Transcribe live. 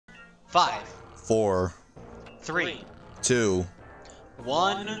5, 4, 3, 2,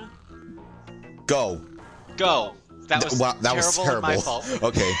 1, go. go. That was Wow, that was terrible and my terrible. fault.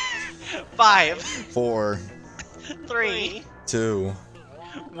 Okay. 5, 4, 3, 2,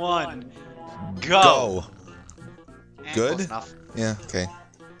 1, go. go. And Good? close enough. Yeah, okay.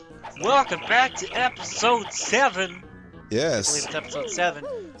 Welcome back to episode 7. I believe Yes. it's episode 7.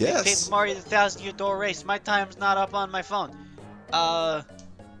 Yes. Paper Mario the 1000-Year Door Race. My time's not up on my phone.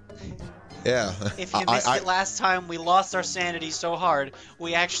 Yeah. If you missed it last time, we lost our sanity so hard,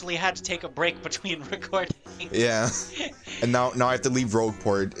 we actually had to take a break between recording. Yeah. And now I have to leave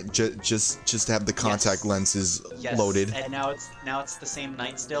Rogueport just to have the contact lenses loaded. And now it's the same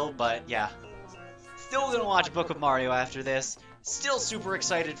night still, but yeah. Still gonna watch Book of Mario after this. Still super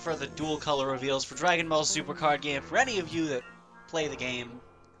excited for the dual color reveals for Dragon Ball Super Card Game. For any of you that play the game,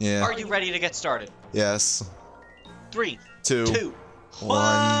 Yeah. are you ready to get started? Yes. 3, 2,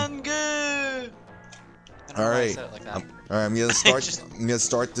 1, go! All right. Like that. All right. I'm gonna start. I'm gonna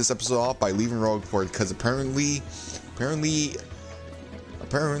start this episode off by leaving Rogueport because apparently,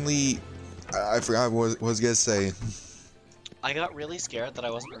 I forgot what I was gonna say. I got really scared that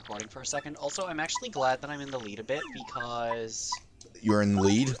I wasn't recording for a second. Also, I'm actually glad that I'm in the lead a bit because... You're in the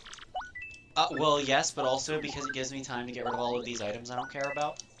lead. Well, yes, but also because it gives me time to get rid of all of these items I don't care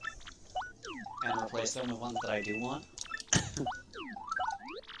about. And replace them with ones that I do want. Is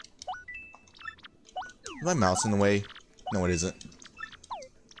my mouse in the way? No, it isn't.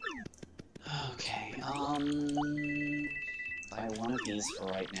 Okay, buy one of these for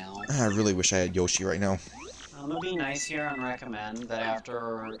right now. I really wish I had Yoshi right now. I'm gonna be nice here and recommend that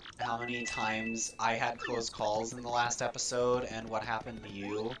after how many times I had close calls in the last episode and what happened to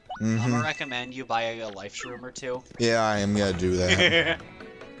you, I'm gonna recommend you buy a life shroom or 2. Yeah, I am gonna do that.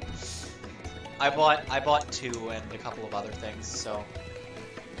 I bought 2 and a couple of other things, so...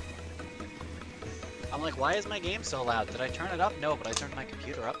 I'm like, why is my game so loud? Did I turn it up? No, but I turned my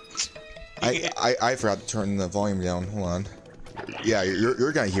computer up. I forgot to turn the volume down. Hold on. Yeah,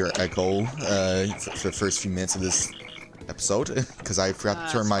 you're gonna hear echo for the first few minutes of this episode because I forgot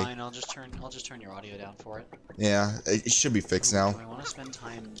to turn my. Fine. I'll just turn your audio down for it. Yeah, it should be fixed now. Do I want to spend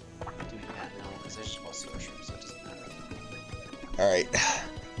time doing that? No, because I just bought Super Shroom, so it doesn't matter. All right,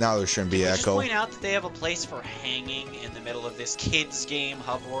 now there shouldn't be Can we echo. just point out that they have a place for hanging in the middle of this kids game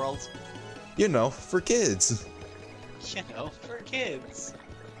hub world. You know, for kids. You know, for kids.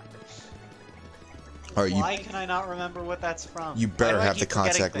 All right, Why can I not remember what that's from? You better have the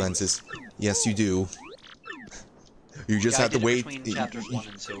contact lenses. Yes, you do. You just have to wait. Chapters 1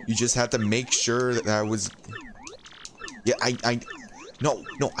 and 2. You just have to make sure that I was. Yeah, No,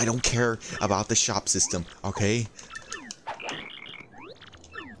 I don't care about the shop system. Okay.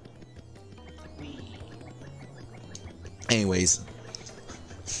 Anyways.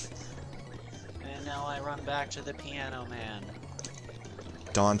 And now I run back to the Piano Man.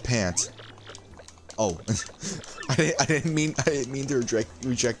 Don Pants. Oh, I didn't mean to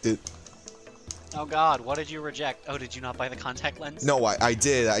reject it. Oh God, what did you reject? Oh, did you not buy the contact lens? No, I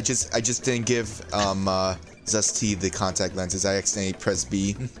did. I just didn't give Zesty the contact lenses. I accidentally pressed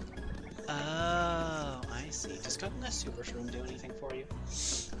B. Oh, I see. Does cooking a Super Shroom do anything for you?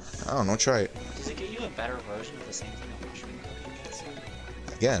 I don't know. Try it. Does it give you a better version of the same thing a mushroom cooking gets you?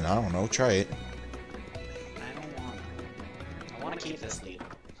 Again, I don't know. Try it. I don't want to. I want to keep this lead,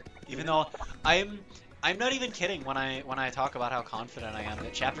 even though I'm not even kidding when I talk about how confident I am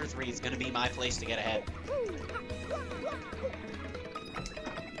that Chapter 3 is going to be my place to get ahead.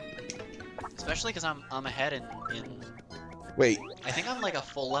 Especially because I'm ahead in... Wait. I think I'm like a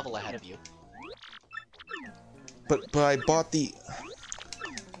full level ahead of you. But I bought the...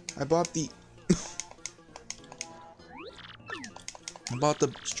 I bought the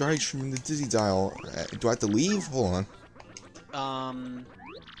strikes from the Dizzy Dial. Do I have to leave? Hold on.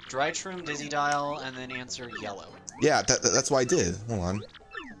 Dried Shroom, Dizzy Dial, and then answer yellow. Yeah, that's what I did. Hold on.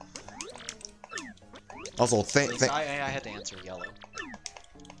 Also, I had to answer yellow.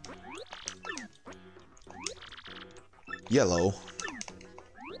 Yellow.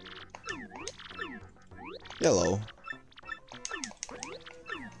 Yellow.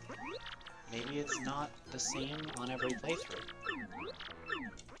 Maybe it's not the same on every playthrough.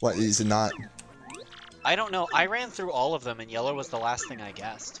 What, is it not? I don't know. I ran through all of them, and yellow was the last thing I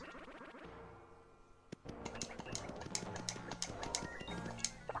guessed.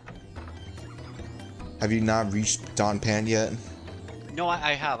 Have you not reached Don Pan yet? No,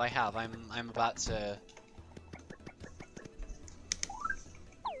 I have. I'm about to...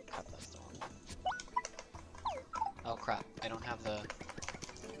 Oh crap, I don't have the...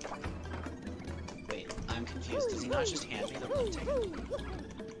 Wait, I'm confused. Does he not just hand me the blue ticket?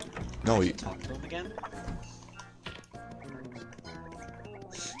 No, I can talk to him again?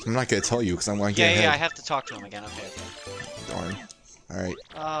 I'm not gonna tell you because I'm gonna get Yeah, ahead. yeah, I have to talk to him again. Okay, okay. Darn. Alright.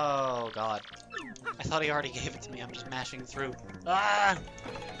 Oh, God. I thought he already gave it to me. I'm just mashing through. Ah!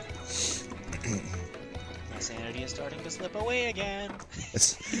 My sanity is starting to slip away again.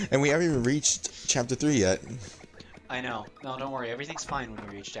 And we haven't even reached chapter 3 yet. I know. No, don't worry. Everything's fine when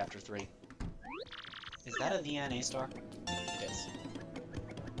we reach chapter 3. Is that a neon A star? It is.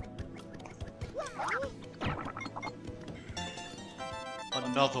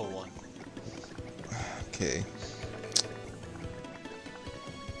 Another one. Okay.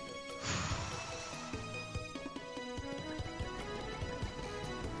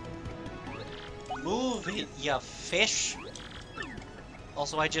 Move it, ya fish!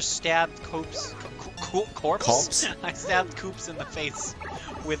 Also, I just stabbed Corpse. Corpse? I stabbed Coops in the face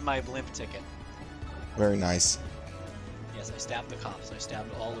with my blimp ticket. Very nice. Yes, I stabbed the cops. I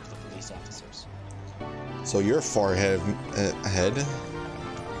stabbed all of the police officers. So you're far ahead.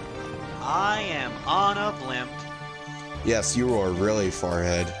 I am on a blimp. Yes, you are really far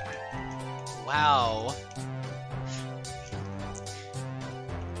ahead. Wow.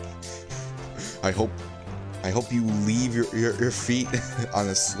 I hope you leave your feet on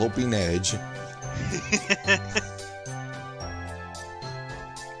a sloping edge.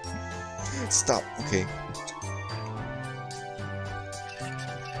 Stop. Okay.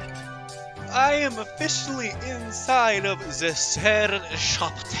 I am officially inside of the Serre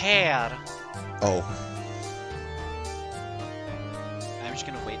Chapter. Oh. I'm just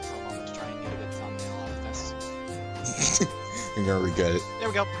gonna wait for a moment to try and get a good thumbnail out of this. You're gonna regret it. There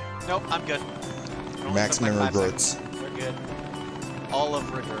we go. Nope, I'm good. It only Maximum took like 5 regrets. seconds. We're good. All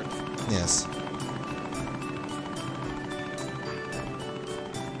of regret. Yes.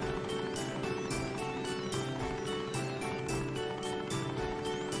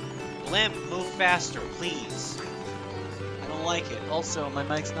 Blimp, move faster, please. I don't like it. Also, my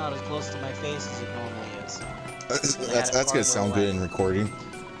mic's not as close to my face as it normally is. That's gonna sound good in recording.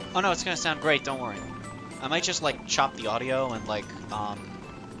 Oh no, it's gonna sound great, don't worry. I might just like chop the audio and like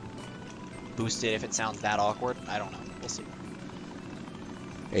boost it if it sounds that awkward. I don't know. We'll see.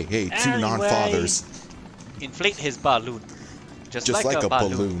 Hey, two Anyway, non-fathers. Inflate his balloon. Just like a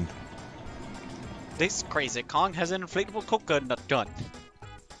balloon. This crazy Kong has an inflatable coconut gun.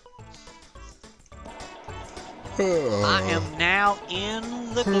 I am now in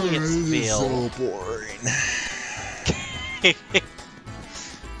the Glitzville. So boring.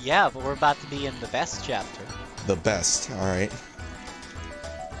 Yeah, but we're about to be in the best chapter. The best. All right.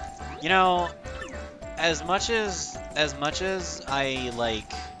 You know, as much as I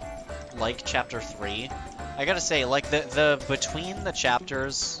like chapter 3, I gotta say, like the between the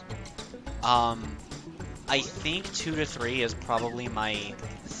chapters, I think 2 to 3 is probably my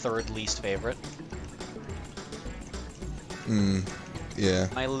third least favorite. Yeah.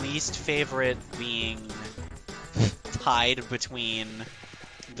 My least favorite being tied between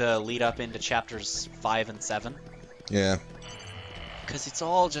the lead up into chapters 5 and 7. Yeah. Because it's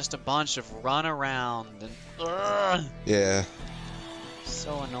all just a bunch of run around and Yeah.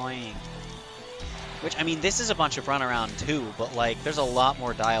 so annoying. Which, I mean, this is a bunch of run around too, but like, there's a lot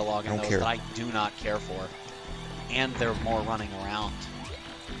more dialogue in those that I do not care for. And they're more running around.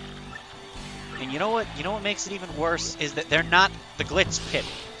 And you know what? You know what makes it even worse is that they're not the glitch pit.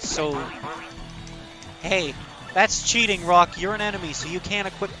 So, hey, that's cheating, Rock. You're an enemy, so you can't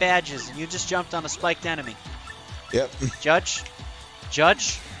equip badges, and you just jumped on a spiked enemy. Yep. Judge?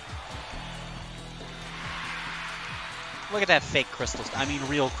 Judge? Look at that fake crystal star. I mean,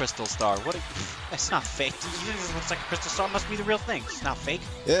 real crystal star. What? That's not fake. It looks like a crystal star. It must be the real thing. It's not fake.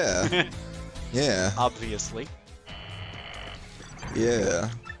 Yeah. Yeah. Obviously. Yeah.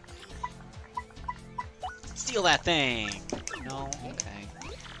 Steal that thing. No? Okay.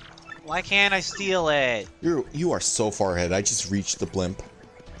 Why can't I steal it? You are so far ahead. I just reached the blimp.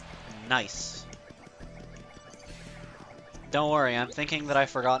 Nice. Don't worry, I'm thinking that I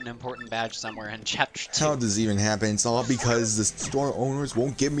forgot an important badge somewhere in chapter 2. How does this even happen? It's all because the store owners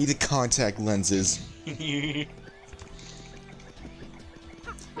won't give me the contact lenses.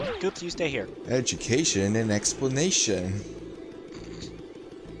 Goops, you stay here. Education and explanation.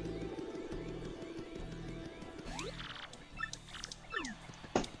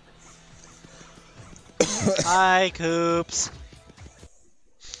 Hi, Coops.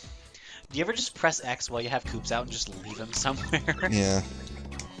 Do you ever just press X while you have Coops out and just leave him somewhere? Yeah.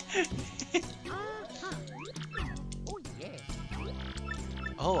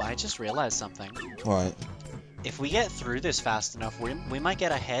 Oh, I just realized something. What? If we get through this fast enough, we might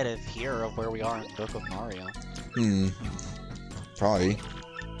get ahead of here of where we are in Book of Mario. Probably.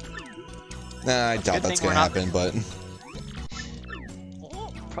 Nah, I doubt that's gonna happen, but...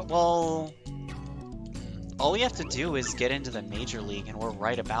 Well... all we have to do is get into the Major League, and we're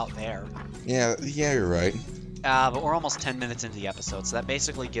right about there. Yeah, you're right. But we're almost 10 minutes into the episode, so that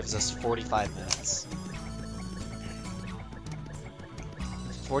basically gives us 45 minutes.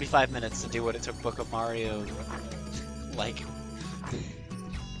 45 minutes to do what it took Book of Mario, like,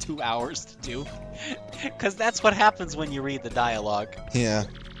 2 hours to do. Because that's what happens when you read the dialogue. Yeah.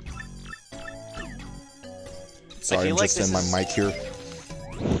 Sorry, I'm just in my mic here.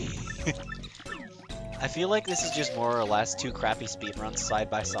 I feel like this is just more or less 2 crappy speedruns side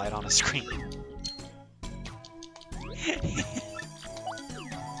by side on a screen.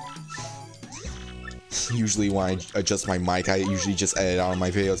 Usually when I adjust my mic, I usually just edit out of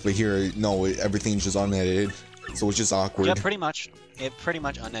my videos, but here, no, everything's just unedited, so it's just awkward. Yeah, pretty much. It pretty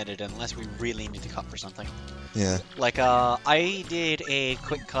much unedited unless we really need to cut for something. Yeah. Like, I did a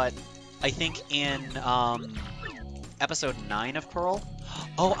quick cut, I think in, episode 9 of Pearl.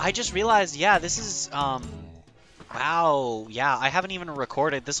 Oh, I just realized, yeah, this is, wow, yeah, I haven't even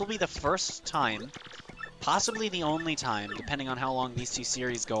recorded. This will be the first time, possibly the only time, depending on how long these 2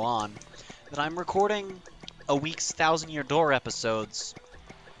 series go on, that I'm recording a week's Thousand Year Door episodes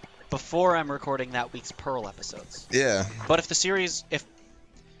before I'm recording that week's Pearl episodes. Yeah. But if the series, if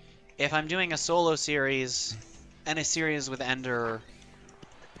I'm doing a solo series and a series with Ender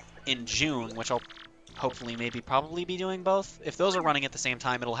in June, which I'll hopefully maybe probably be doing both, if those are running at the same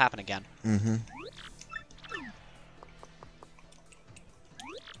time, it'll happen again. Mm-hmm.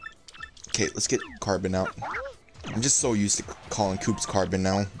 Okay, let's get Carbon out. I'm just so used to calling Koops Carbon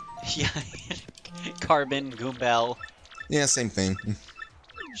now. Yeah. Carbon, Goombell. Yeah, same thing.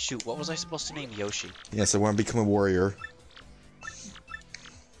 Shoot, what was I supposed to name Yoshi? Yes, I want to become a warrior.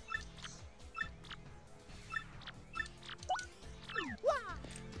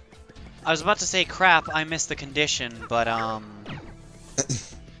 I was about to say, crap, I missed the condition, but,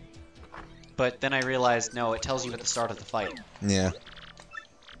 but then I realized, no, it tells you at the start of the fight. Yeah.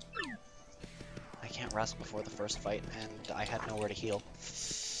 I can't rest before the first fight, and I had nowhere to heal.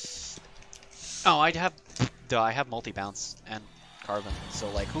 Oh, I have multi-bounce and Carbon, so,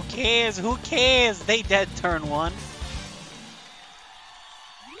 like, who cares? Who cares? They dead turn 1.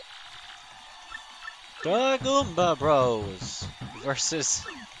 The Goomba Bros versus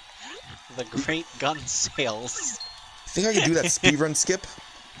the Great Gun Sales. Think I can do that speedrun skip?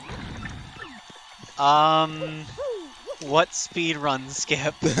 What speedrun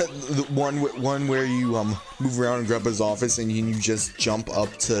skip? The one where you move around in Grandpa's office and you just jump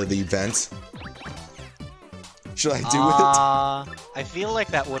up to the vent. Should I do it? I feel like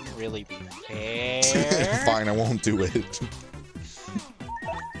that wouldn't really be fair. Fine, I won't do it.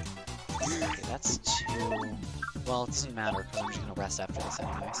 Okay, that's 2. Well, it doesn't matter because I'm just gonna rest after this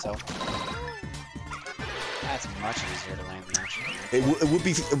anyway. So that's much easier to land the action. It would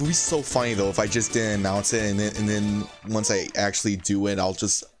be so funny though if I just didn't announce it and then once I actually do it, I'll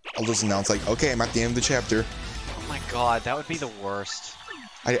just announce like, okay, I'm at the end of the chapter. Oh my god, that would be the worst.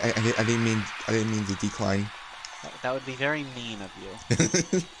 I didn't mean to decline. That would be very mean of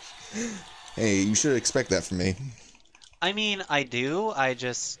you. Hey, you should expect that from me. I mean, I do. I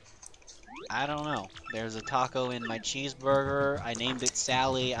don't know. There's a taco in my cheeseburger. I named it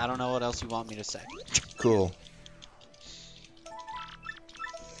Sally. I don't know what else you want me to say. Cool.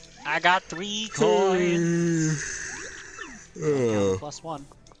 I got 3 coins. +1.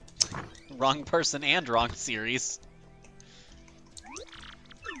 Wrong person and wrong series.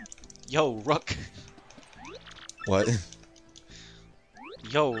 Yo, Rook. What?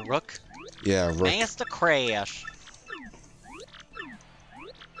 Yo, Rook. Yeah, Rook. Nice to crash.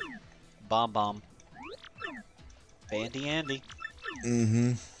 Bomb bomb. Bandy Andy.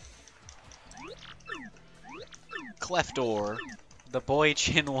 Mm-hmm. Cleftor. The boy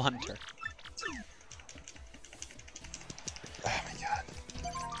Chin Wonder. Oh my god.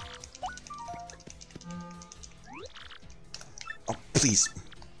 Oh, please.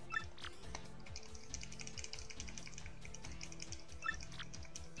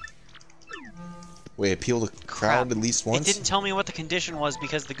 Wait, appeal the crowd at least once? It didn't tell me what the condition was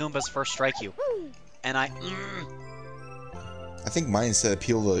because the Goombas first strike you. And I think mine said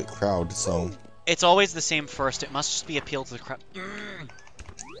appeal the crowd, so... It's always the same first. It must just be appeal to the crowd.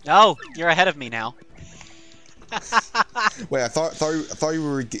 No, you're ahead of me now. Wait, I thought you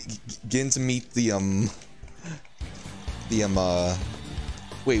were getting to meet the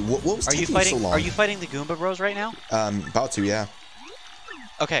wait, what was taking so long? Are you fighting the Goomba Bros right now? About to, yeah.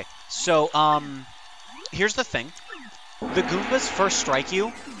 Okay, so, here's the thing. The Goombas first strike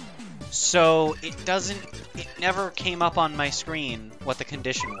you, so it never came up on my screen what the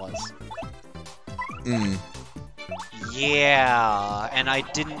condition was. Mm. Yeah, and I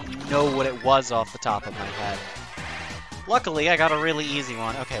didn't know what it was off the top of my head. Luckily, I got a really easy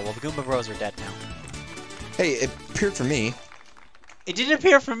one. Okay, well, the Goomba Bros are dead now. Hey, it appeared for me. It didn't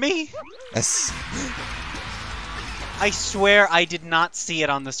appear for me! That's... I swear I did not see it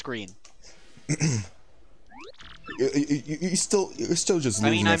on the screen. you're still just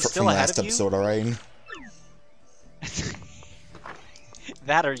losing I'm it still from ahead last of you? episode, alright?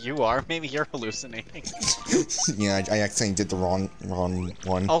 That or you are. Maybe you're hallucinating. Yeah, I accidentally did the wrong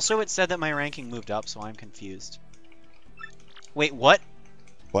one. Also, it said that my ranking moved up, so I'm confused. Wait, what?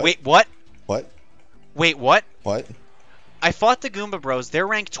 What? Wait, what? What? Wait, what? What? I fought the Goomba Bros. They're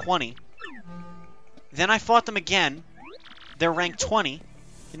ranked 20. Then I fought them again. They're ranked 20.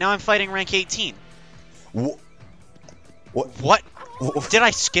 And now I'm fighting rank 18. What? What? Did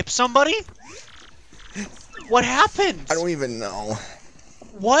I skip somebody? What happened? I don't even know.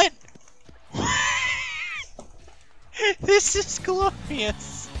 What? This is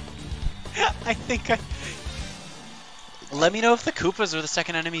glorious. I think I... Let me know if the Koopas are the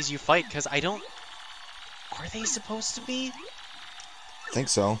second enemies you fight, because I don't... Are they supposed to be? I think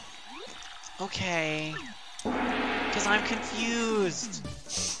so. Okay. Because I'm confused.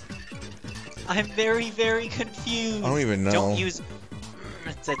 I'm very, very confused. I don't even know. Don't use...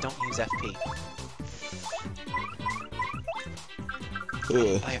 It said don't use FP.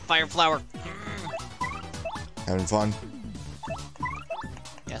 Ugh. Buy a fire flower. Having fun?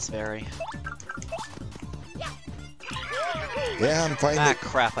 Yes, very. Yeah, I'm fine. Ah,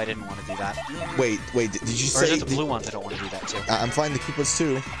 crap, I didn't want to do that. Wait, did you Or say... is it the blue ones I don't want to do that too? I'm fine the Koopas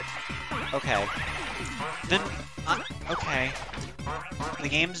too. Okay. Then, okay. The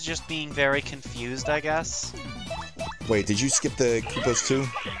game's just being very confused, I guess. Wait, did you skip the Koopas too?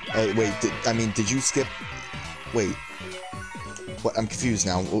 Wait, did you skip... Wait. What? I'm confused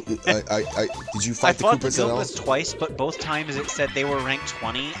now. Did you fight the Koopas at all? I fought the Koopas twice, but both times it said they were ranked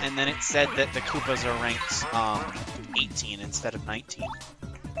 20, and then it said that the Koopas are ranked 18 instead of 19.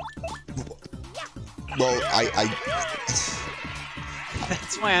 Well,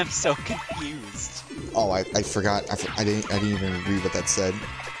 That's why I'm so confused. Oh, I forgot. I didn't even read what that said.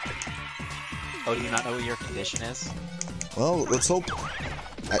 Oh, do you not know what your condition is? Well, let's hope.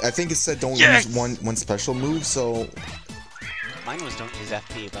 I think it said don't Yes! use one special move, so... Mine was don't use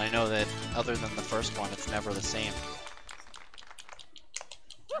FP, but I know that other than the first one, it's never the same.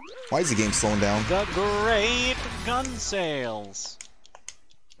 Why is the game slowing down? The great gun sales!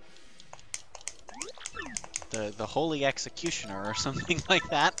 The Holy Executioner or something like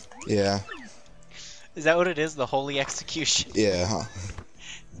that? Yeah. Is that what it is? The Holy Execution? Yeah, huh.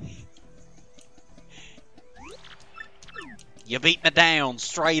 You beat me down,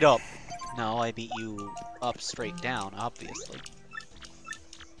 straight up. No, I beat you up straight down, obviously.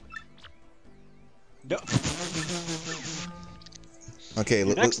 No. Okay, Your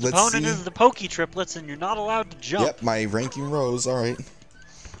let's next opponent see. is the Pokey Triplets, and you're not allowed to jump. Yep, my ranking rose, alright.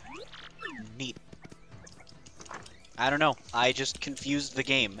 Neat. I don't know. I just confused the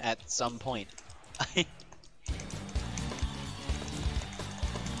game at some point. I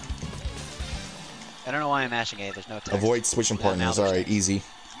don't know why I'm mashing A. There's no text. Avoid switching Yeah, partners, now there's alright, easy.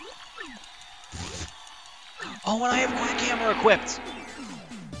 Oh, and I have quick camera equipped!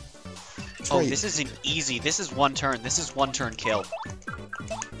 That's Oh, right. this isn't easy. This is one turn. This is one turn kill.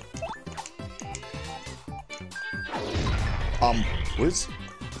 Where's...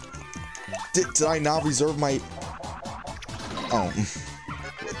 Did I not reserve my... Oh.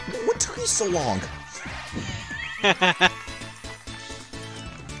 What took you so long? Oh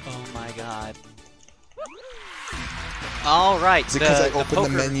my god. Alright, Is it because I opened the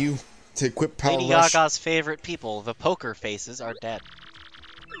menu to equip Power Lady Rush? Gaga's favorite people, the poker faces, are dead.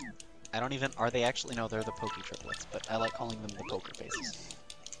 I don't even... Are they actually? No, they're the Pokey Triplets, but I like calling them the poker faces.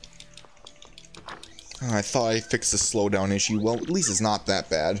 Oh, I thought I fixed the slowdown issue. Well, at least it's not that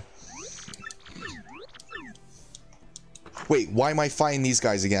bad. Wait, why am I fighting these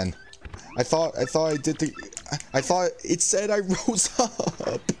guys again? I thought I did the... I thought it said I rose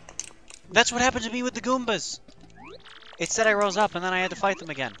up. That's what happened to me with the Goombas! It said I rose up, and then I had to fight them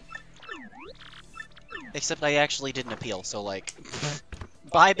again. Except I actually didn't appeal, so like...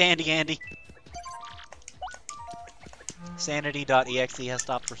 Bye, Bandy Andy! Sanity.exe has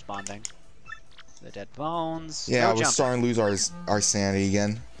stopped responding. The dead bones. Yeah, No I was jump. starting to lose our sanity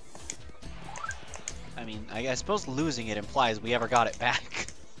again. I mean, I suppose losing it implies we ever got it back.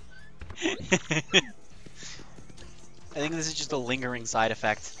 I think this is just a lingering side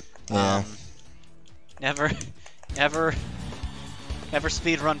effect. Yeah. Never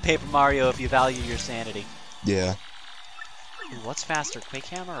speedrun Paper Mario if you value your sanity. Yeah. Ooh, what's faster, Quake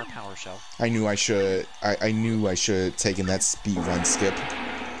Hammer or Power Shell? I knew I should. I knew I should have taken that speed run skip.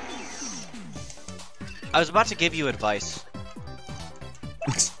 I was about to give you advice.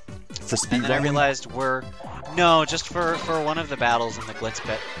 For speed and then run? I realized no, just for one of the battles in the Glitz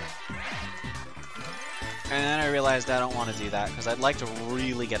Pit. And then I realized I don't want to do that, because I'd like to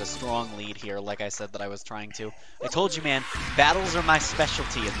really get a strong lead here, like I said that I was trying to. I told you, man, battles are my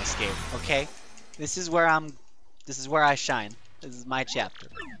specialty in this game, okay? This is where I shine. This is my chapter.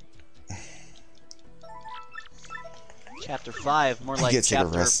 Chapter 5, more like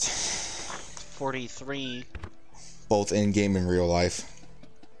chapter 43. Both in game and real life.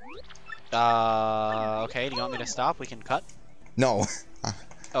 Okay, do you want me to stop? We can cut? No.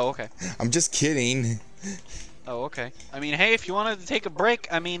 Oh, okay. I'm just kidding. Oh, okay. I mean, hey, if you wanted to take a break,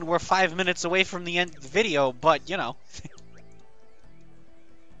 I mean, we're 5 minutes away from the end of the video, but, you know.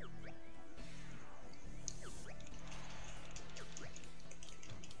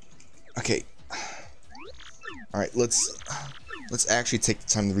 Okay. Alright, let's actually take the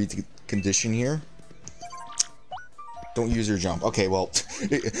time to read the condition here. Don't use your jump. Okay, well,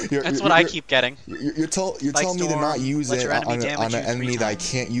 that's what I keep getting. You're telling me to not use it on an enemy that I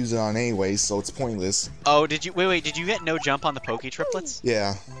can't use it on anyway, so it's pointless. Oh, did you wait? Did you get no jump on the Poke Triplets?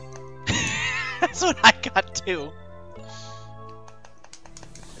 Yeah. That's what I got too.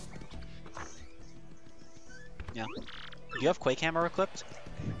 Yeah. Do you have Quake Hammer equipped?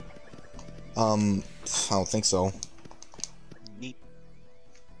 I don't think so. Neat.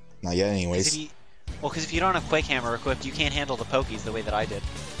 Not yet, anyways. Because if you don't have Quake Hammer equipped, you can't handle the Pokies the way that I did.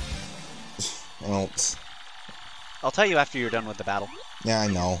 Well, I'll tell you after you're done with the battle. Yeah, I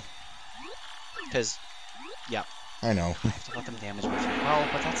know. Because, yeah. I know. I have to let them damage me. Well,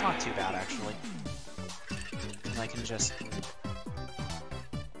 but that's not too bad, actually. Because I can just...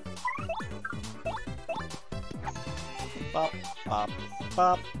 Bop, bop,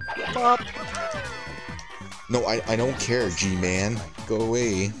 bop, bop. No, I don't care, G-Man. Go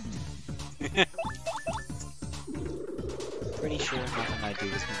away. Pretty sure nothing I do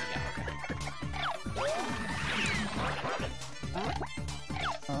is gonna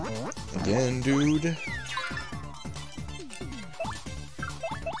be okay. Again, dude.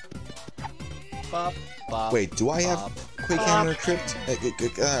 Bop, bop, wait, do I have Quake Hammer Crypt?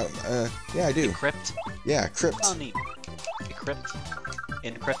 Yeah, I do. Crypt? Yeah, Crypt. Oh, neat. Crypt?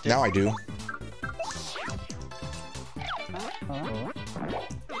 Encrypted? Now I do.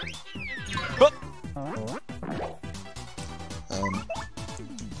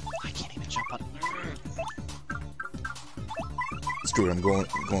 I can't even jump on. Screw it, I'm going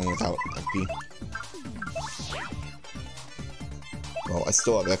without FP. Well, I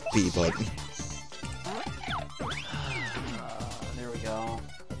still have FP, but there we go.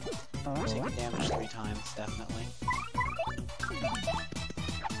 Taking damage 3 times, definitely.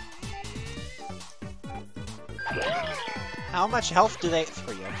 How much health do they?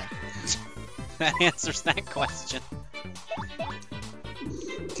 3. Okay. That answers that question.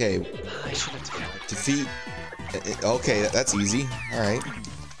 okay. I should have defeat. Okay, that's easy. All right.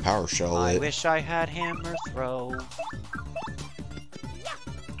 Power Shell. I wish I had Hammer Throw.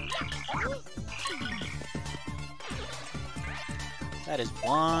 That is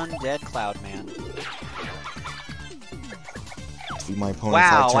one dead Cloud Man. Defeat my opponent.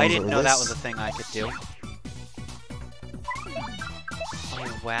 Wow, I didn't know that was a thing I could do.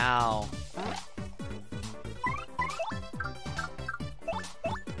 Oh, wow.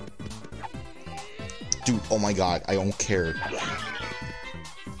 Dude, oh my god, I don't care.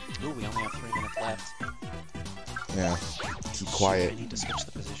 Ooh, we only have 3 minutes left. Yeah. Keep quiet. Shoot, I need to switch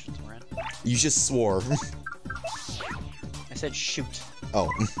the positions we're in. You just swore. I said shoot. Oh.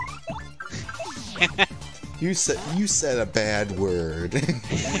 You said a bad word.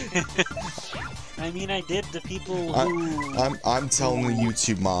 I mean, I did to people who... I'm telling the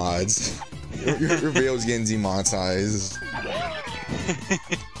YouTube mods. Your video's getting demonetized.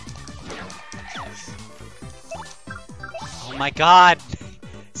 Oh my god!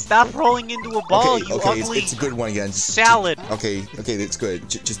 Stop rolling into a ball, okay, you okay, ugly it's a good one again. salad! Okay, it's good.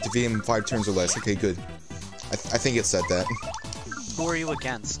 Just defeat him 5 turns or less. Okay, good. I think it said that. Who are you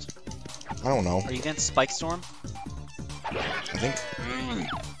against? I don't know. Are you against Spike Storm? I think.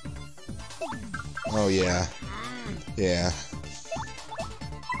 Oh, yeah. Yeah.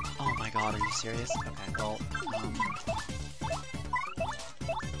 Oh my god, are you serious? Okay, well,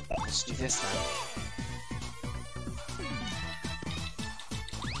 let's do this then.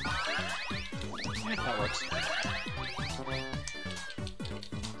 That works.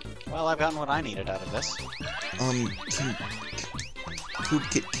 Well, I've gotten what I needed out of this.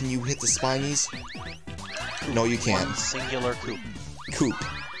 Can you hit the spinies? Coop. No, you can't. One singular coop. Coop.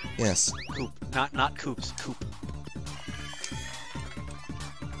 Yes. Coop. Not coops. Coop.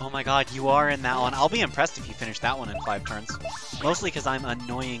 Oh my god, you are in that one. I'll be impressed if you finish that one in 5 turns. Mostly because I'm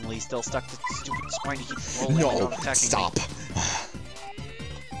annoyingly still stuck to stupid spine to keep rolling without attacking stop. me.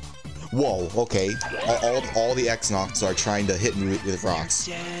 Whoa, okay. All the X-Nox are trying to hit me with rocks.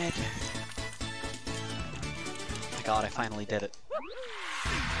 You're dead. Oh my god, I finally did it.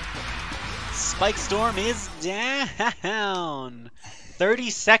 Spike Storm is down! 30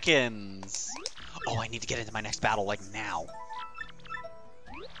 seconds! Oh, I need to get into my next battle, like, now.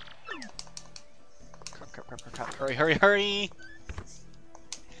 Crap. Hurry, hurry, hurry!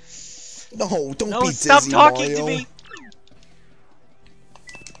 No, don't No, be stop dizzy, talking Mario. to me!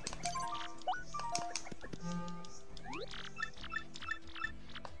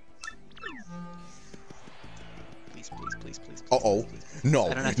 Please. Uh-oh. No,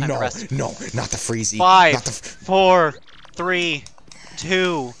 I don't have time to rest. no, not the freezy. 5, Not the 4, 3,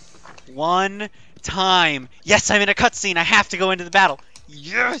 2, 1, time. Yes, I'm in a cutscene. I have to go into the battle.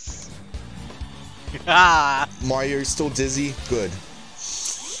 Yes! Ah! Mario, you're still dizzy? Good.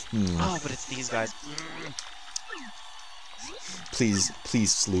 Oh, but it's these guys.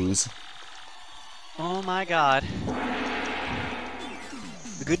 Please lose. Oh my god.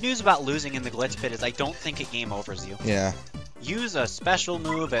 The good news about losing in the glitch pit is I don't think it game overs you. Yeah. Use a special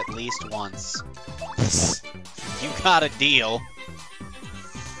move at least once. You got a deal.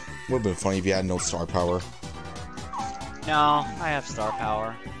 Would've been funny if you had no star power. No, I have star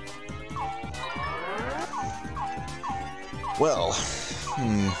power. Well,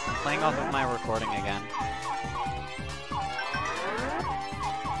 I'm playing off of my recording again.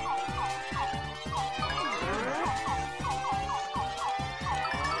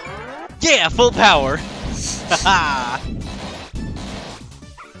 Yeah, full power! Haha!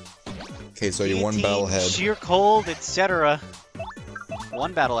 okay, so you're one battle ahead. Sheer cold, etc.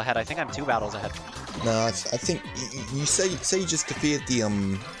 One battle ahead. I think I'm 2 battles ahead. No, I think you say you just defeated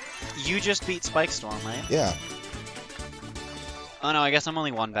the You just beat Spike Storm, right? Yeah. Oh no, I guess I'm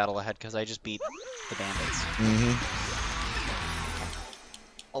only 1 battle ahead because I just beat the bandits.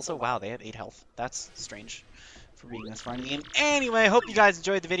 Also, wow, they have 8 health. That's strange for being this far in the game. Anyway, hope you guys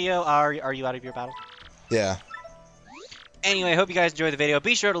enjoyed the video. Are you out of your battle? Yeah. Anyway, hope you guys enjoyed the video.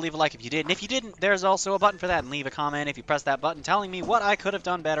 Be sure to leave a like if you did. And if you didn't, there's also a button for that. And leave a comment if you press that button telling me what I could have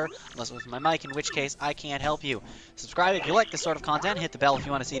done better. Unless it was my mic, in which case I can't help you. Subscribe if you like this sort of content. Hit the bell if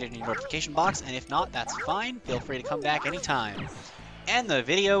you want to see it in your notification box. And if not, that's fine. Feel free to come back anytime. And the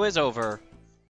video is over.